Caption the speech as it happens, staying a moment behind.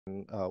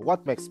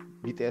What makes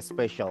BTS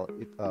special,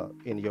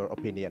 in your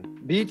opinion?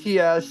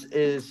 BTS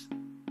is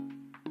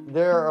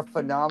they're a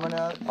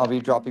phenomena. I'll be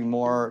dropping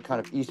more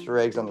kind of Easter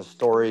eggs on the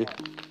story.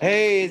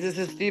 Hey, this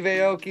is Steve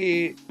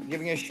Aoki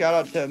giving a shout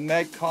out to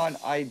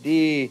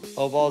Medcom.id.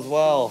 Hope all's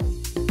well.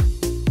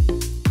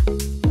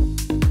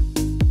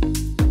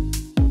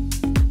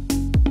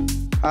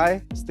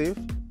 Hi, Steve.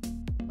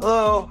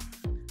 Hello.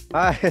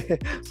 Hi.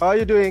 How are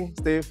you doing,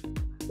 Steve?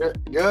 Good.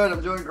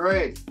 I'm doing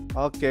great.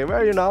 Okay, where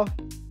are you now?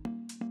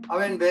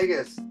 I'm in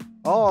Vegas.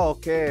 Oh,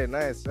 okay,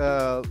 nice.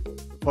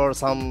 For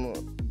some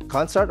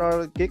concert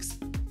or gigs?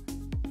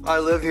 I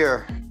live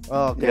here.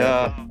 Oh, okay,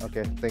 Yeah.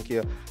 okay, thank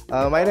you.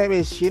 My name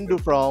is Shindu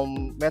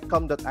from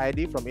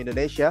Medcom.id from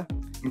Indonesia,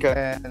 Okay.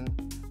 and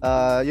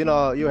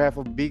you have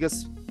a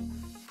biggest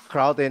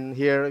crowd in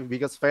here,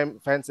 biggest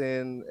fans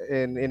in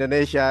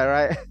Indonesia,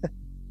 right?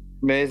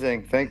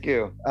 Amazing. Thank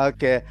you.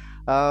 Okay,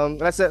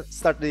 let's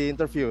start the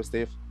interview,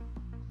 Steve.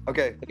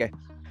 Okay. Okay.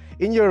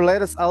 In your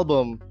latest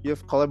album,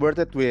 you've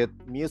collaborated with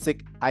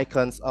music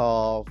icons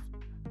of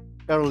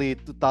early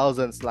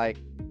 2000s like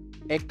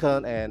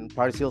Akon and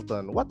Paris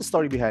Hilton. What's the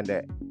story behind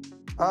that?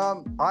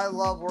 I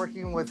love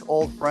working with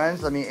old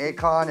friends. I mean,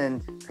 Akon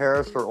and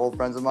Paris are old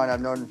friends of mine.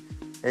 I've known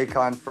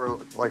Akon for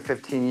like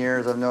 15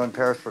 years. I've known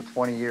Paris for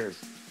 20 years.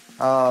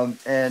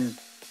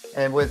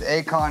 And with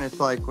Akon, it's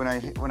like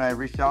when I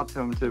reached out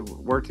to him to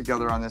work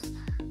together on this,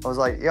 I was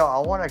like, yo, I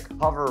want to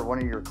cover one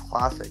of your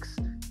classics,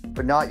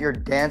 but not your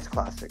dance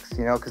classics,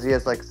 because he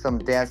has like some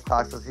dance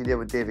classics he did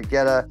with David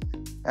Guetta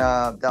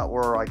that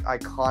were like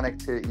iconic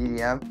to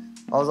EDM.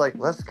 I was like,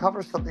 let's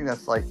cover something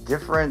that's like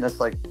different. That's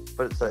like,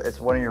 but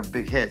it's one of your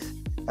big hits.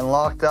 And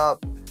Locked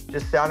Up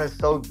just sounded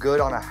so good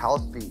on a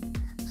house beat.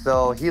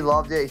 So he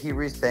loved it. He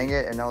re-sang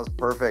it, and that was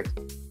perfect.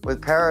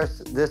 With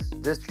Paris,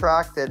 this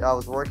track that I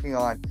was working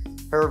on,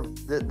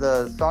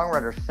 the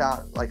songwriter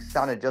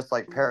sounded just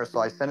like Paris. So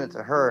I sent it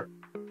to her.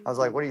 I was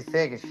like, what do you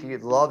think? And she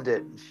loved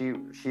it. She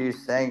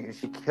sang and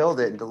she killed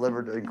it and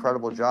delivered an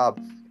incredible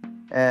job.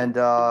 And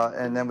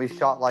then we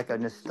shot like a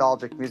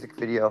nostalgic music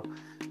video.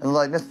 And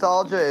like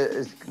nostalgia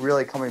is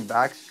really coming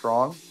back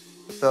strong.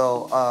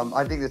 So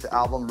I think this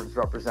album is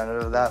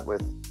representative of that.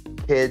 With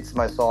Kids,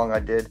 my song I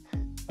did,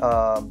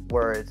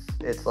 where it's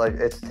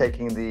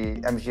taking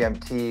the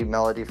MGMT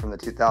melody from the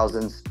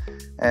 2000s,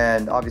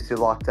 and obviously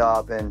Locked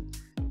Up, and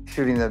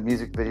shooting the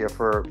music video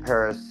for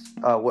Paris.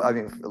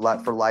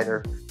 For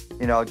Lighter,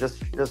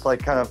 just like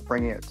kind of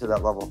bringing it to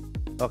that level.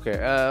 Okay,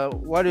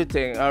 what do you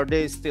think? Are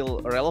they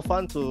still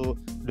relevant to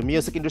the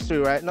music industry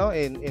right now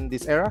in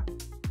this era?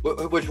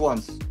 Which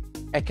ones?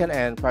 Akon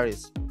and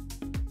Paris.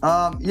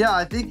 Yeah,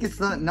 I think it's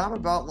not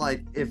about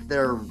like if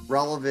they're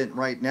relevant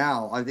right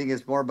now. I think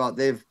it's more about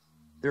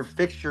they're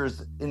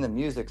fixtures in the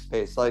music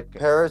space. Like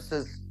Paris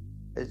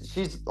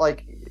she's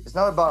like, it's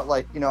not about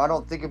like, I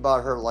don't think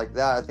about her like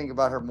that. I think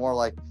about her more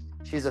like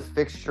she's a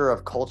fixture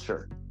of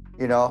culture,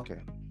 Okay.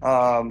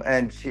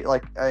 And she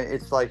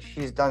it's like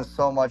she's done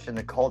so much in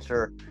the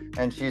culture,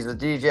 and she's a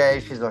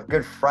DJ. She's a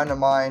good friend of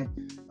mine.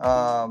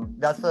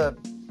 That's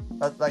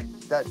like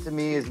that to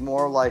me is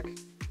more like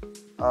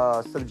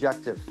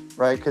subjective,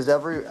 right? Because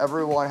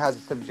everyone has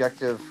a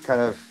subjective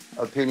kind of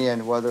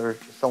opinion whether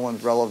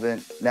someone's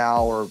relevant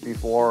now or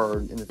before or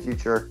in the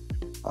future.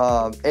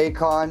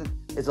 Akon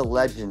is a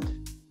legend.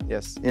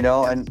 Yes.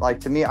 And like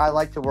to me, I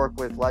like to work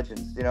with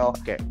legends,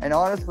 Okay. And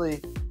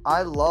honestly,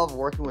 I love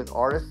working with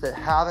artists that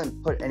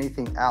haven't put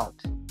anything out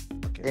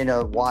in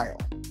a while.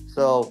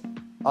 So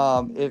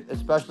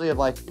especially if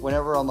like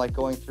whenever I'm like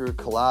going through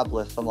collab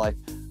lists, I'm like,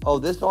 oh,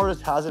 this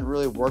artist hasn't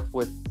really worked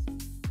with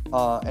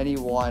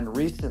anyone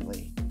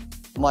recently.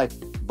 I'm like,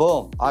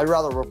 boom, I'd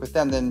rather work with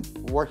them than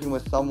working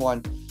with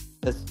someone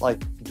that's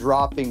like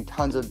dropping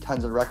tons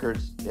of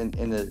records in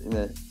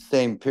the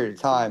same period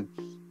of time.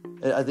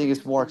 I think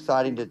it's more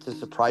exciting to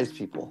surprise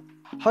people.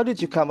 How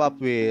did you come up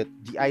with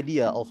the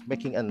idea of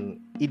making an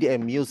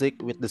EDM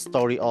music with the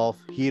story of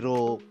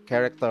hero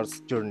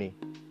character's journey?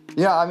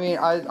 Yeah, I mean,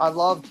 I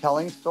love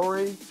telling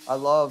stories. I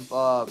love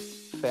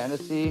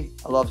fantasy.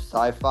 I love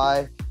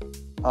sci-fi.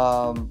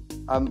 I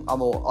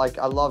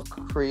love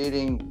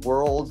creating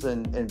worlds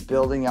and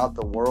building out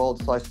the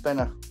world. So I spent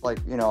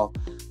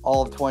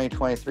all of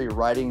 2023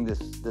 writing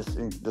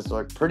this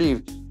like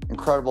pretty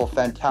incredible,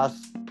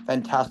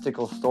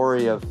 fantastical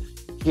story of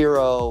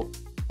hero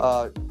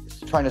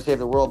trying to save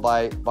the world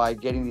by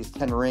getting these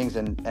 10 rings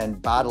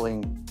and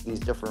battling these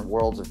different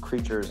worlds of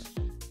creatures.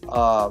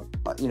 On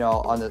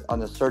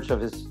the search of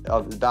his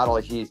battle,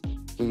 he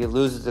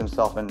loses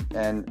himself, and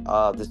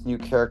this new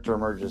character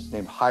emerges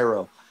named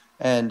Hyro,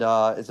 and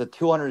it's a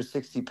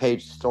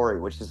 260-page story,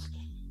 which is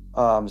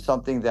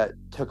something that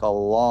took a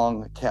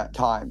long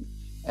time,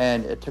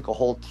 and it took a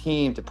whole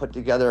team to put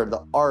together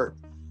the art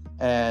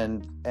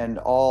and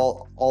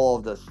all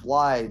of the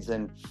slides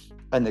and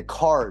the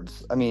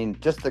cards. I mean,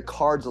 just the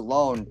cards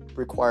alone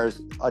requires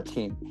a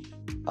team.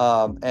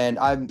 And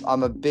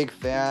I'm a big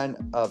fan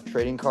of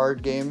trading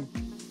card game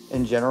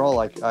in general.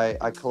 Like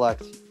I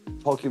collect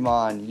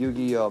Pokemon,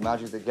 Yu-Gi-Oh,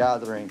 Magic the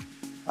Gathering,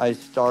 I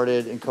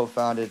started and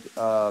co-founded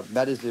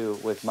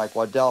MetaZoo with Mike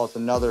Waddell. It's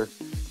another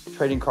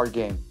trading card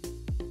game.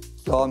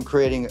 So I'm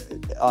creating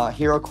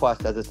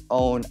HeroQuest as its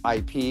own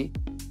IP,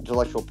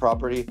 intellectual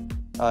property,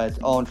 its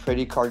own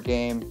trading card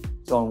game,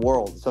 its own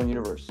world, its own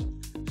universe.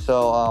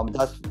 So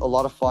that's a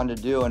lot of fun to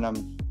do, and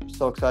I'm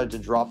so excited to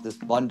drop this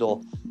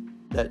bundle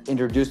that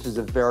introduces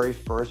the very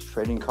first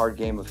trading card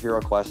game of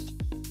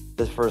HeroQuest,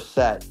 this first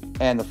set,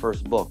 and the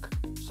first book.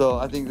 So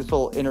I think this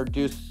will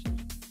introduce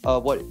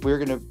what we're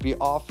going to be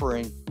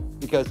offering,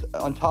 because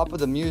on top of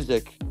the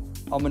music,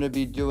 I'm going to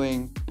be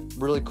doing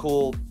really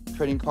cool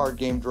trading card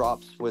game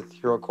drops with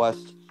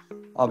HeroQuest.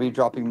 I'll be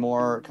dropping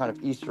more kind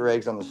of Easter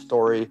eggs on the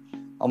story.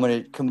 I'm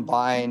going to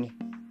combine,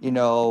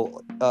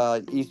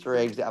 Easter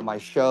eggs at my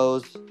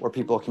shows where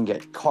people can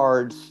get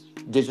cards,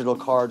 digital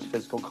cards,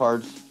 physical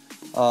cards,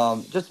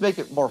 just to make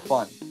it more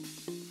fun.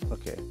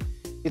 Okay.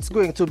 It's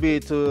going to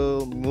be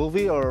to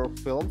movie or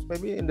films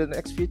maybe in the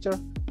next future?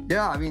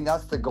 Yeah, I mean,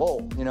 that's the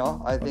goal,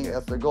 I think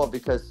that's the goal,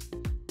 because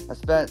I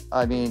spent,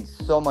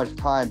 so much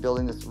time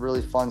building this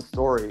really fun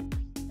story.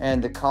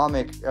 And the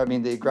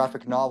the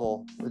graphic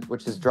novel,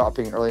 which is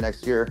dropping early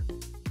next year,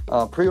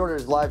 pre-order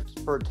is live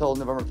till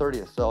November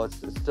 30th. So it's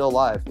still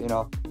live,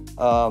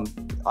 I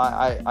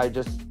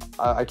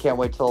can't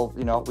wait till,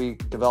 we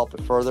develop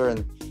it further.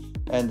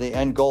 And the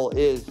end goal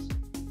is,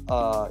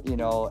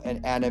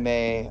 an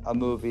anime, a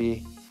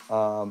movie,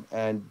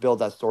 and build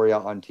that story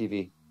out on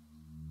TV.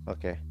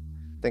 Okay.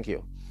 Thank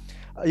you.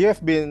 You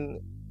have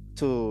been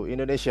to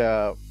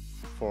Indonesia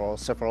for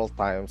several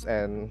times,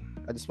 and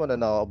I just want to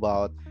know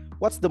about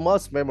what's the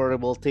most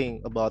memorable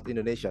thing about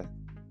Indonesia?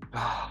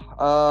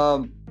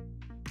 I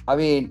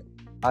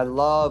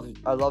love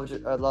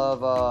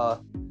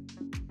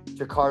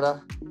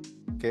Jakarta.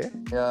 Okay.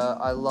 Yeah,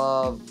 I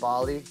love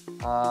Bali.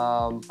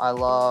 I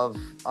love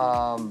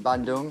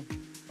Bandung.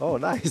 Oh,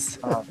 nice.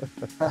 I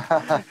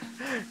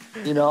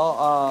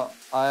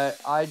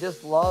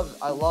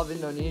love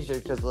Indonesia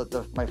because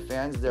my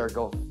fans there we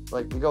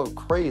go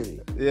crazy.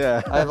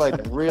 Yeah. I have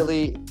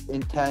really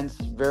intense,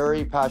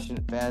 very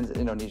passionate fans in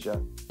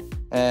Indonesia,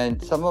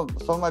 and some of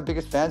my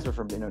biggest fans are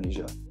from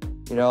Indonesia.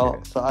 Okay.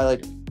 So I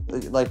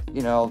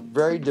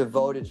very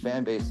devoted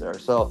fan base there.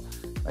 So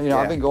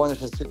I've been going there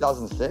since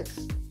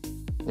 2006.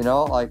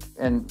 I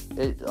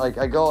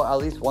go at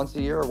least once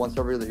a year or once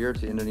every other year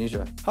to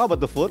Indonesia. How about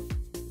the food,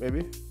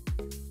 maybe?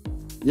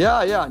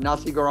 Yeah,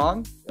 nasi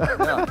goreng.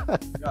 Yeah.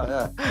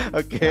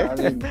 Okay.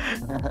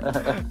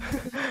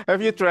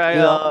 Have you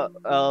tried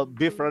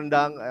beef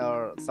rendang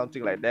or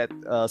something like that?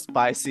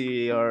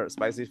 Spicy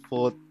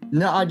food?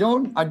 No, I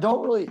don't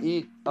really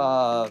eat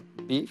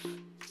beef.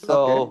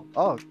 So okay.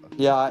 Oh.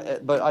 Yeah,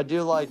 but I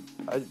do like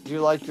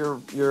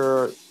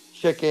your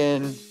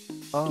chicken.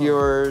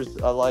 Yours,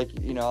 I like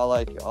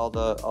all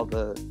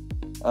the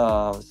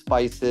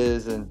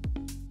spices and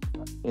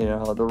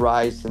the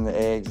rice and the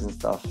eggs and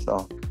stuff.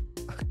 So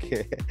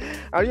okay,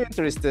 are you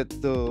interested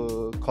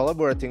to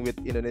collaborating with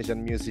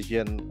Indonesian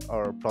musician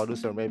or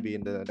producer maybe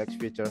in the next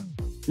future?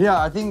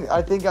 Yeah, I think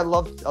I'd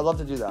love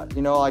to do that.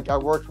 I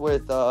worked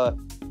with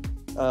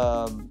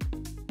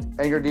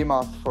Anger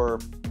Dimas for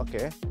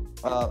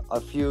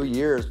a few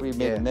years. We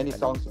made many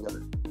songs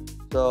together.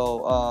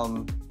 So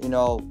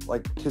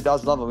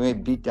 2011 we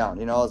made Beat Down.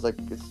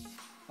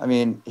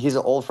 He's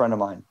an old friend of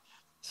mine.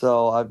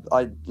 So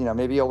I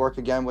maybe I'll work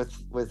again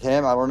with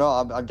him. I don't know.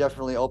 I'm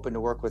definitely open to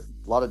work with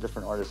a lot of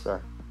different artists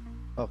there.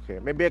 Okay,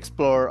 maybe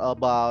explore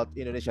about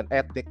Indonesian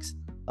ethnic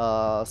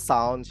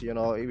sounds.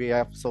 We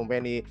have so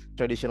many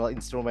traditional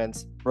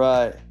instruments.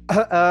 Right.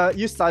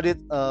 You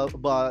studied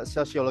about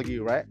sociology,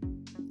 right?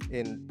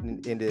 In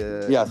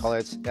the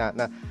college. Yeah.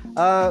 Now,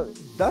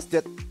 does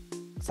that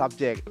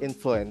subject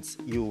influence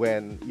you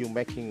when you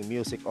making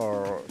music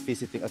or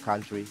visiting a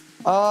country?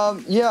 I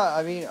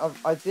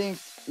think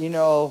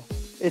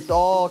it's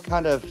all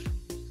kind of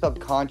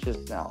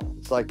subconscious now.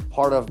 It's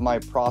part of my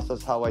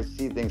process, how I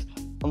see things.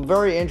 I'm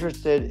very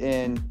interested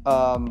in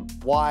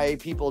why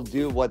people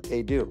do what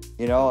they do.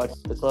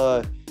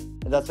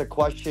 That's a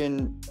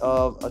question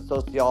of a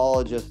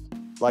sociologist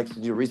likes to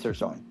do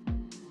research on.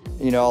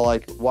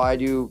 Why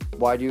do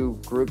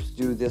groups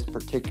do this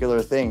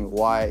particular thing?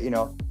 Why,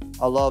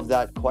 I love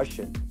that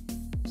question.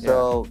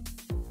 So,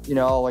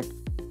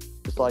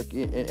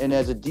 and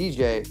as a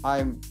DJ,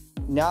 I'm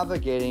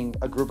navigating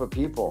a group of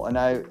people, and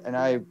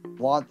I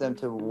want them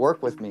to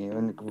work with me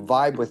and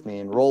vibe with me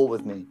and roll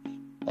with me.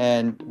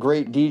 And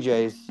great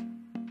DJs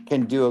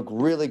can do a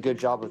really good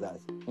job of that.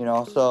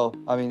 So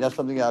that's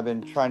something that I've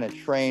been trying to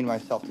train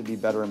myself to be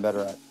better and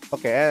better at.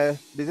 Okay,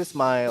 this is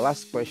my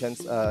last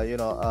questions.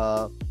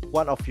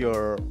 One of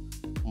your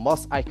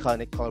most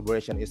iconic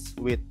collaboration is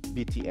with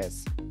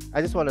BTS.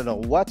 I just want to know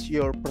what's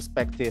your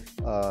perspective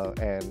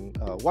and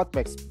what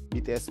makes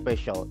BTS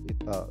special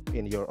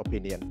in your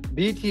opinion?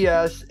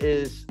 BTS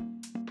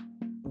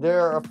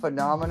they're a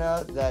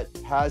phenomena that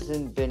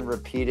hasn't been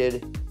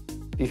repeated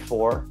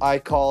before. I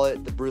call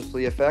it the Bruce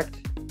Lee effect.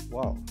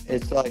 Wow.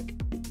 It's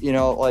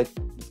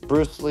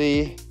Bruce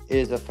Lee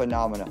is a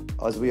phenomenon.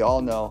 As we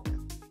all know,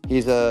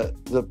 He's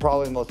the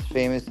probably most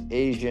famous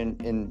Asian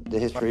in the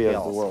history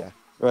of the world,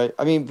 right?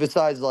 I mean,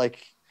 besides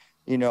like,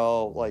 you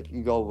know, like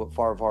you go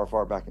far, far,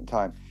 far back in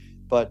time,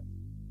 but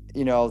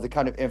you know, the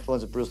kind of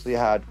influence that Bruce Lee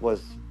had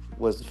was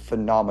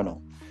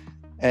phenomenal.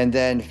 And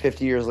then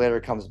 50 years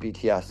later comes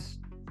BTS,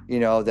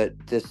 you know,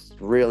 that this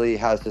really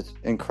has this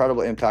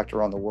incredible impact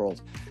around the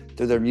world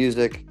through their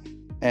music,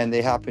 and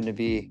they happen to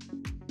be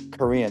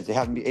Koreans, they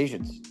happen to be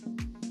Asians.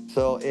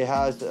 So it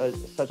has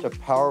such a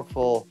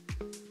powerful,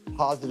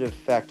 positive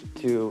effect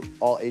to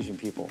all Asian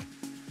people.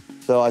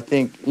 So I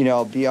think, you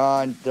know,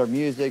 beyond their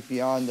music,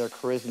 beyond their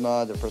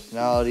charisma, their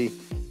personality,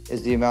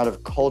 is the amount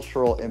of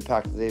cultural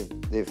impact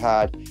they've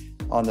had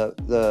on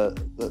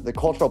the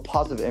cultural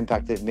positive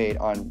impact they've made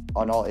on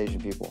all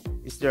Asian people.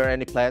 Is there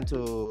any plan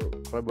to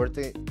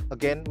collaborate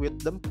again with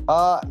them?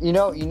 You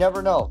know, you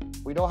never know.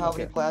 We don't have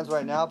any plans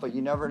right now, but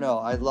you never know.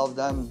 I love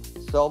them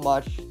so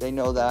much. They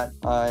know that.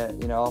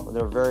 You know,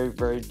 they're very,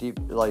 very deep,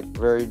 like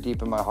very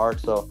deep in my heart.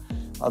 So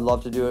I'd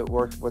love to do it,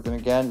 work with them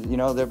again. You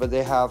know, but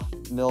they have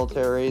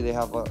military, they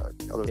have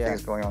other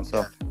things going on.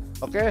 So,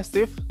 okay,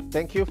 Steve,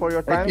 thank you for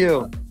your time. Thank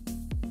you.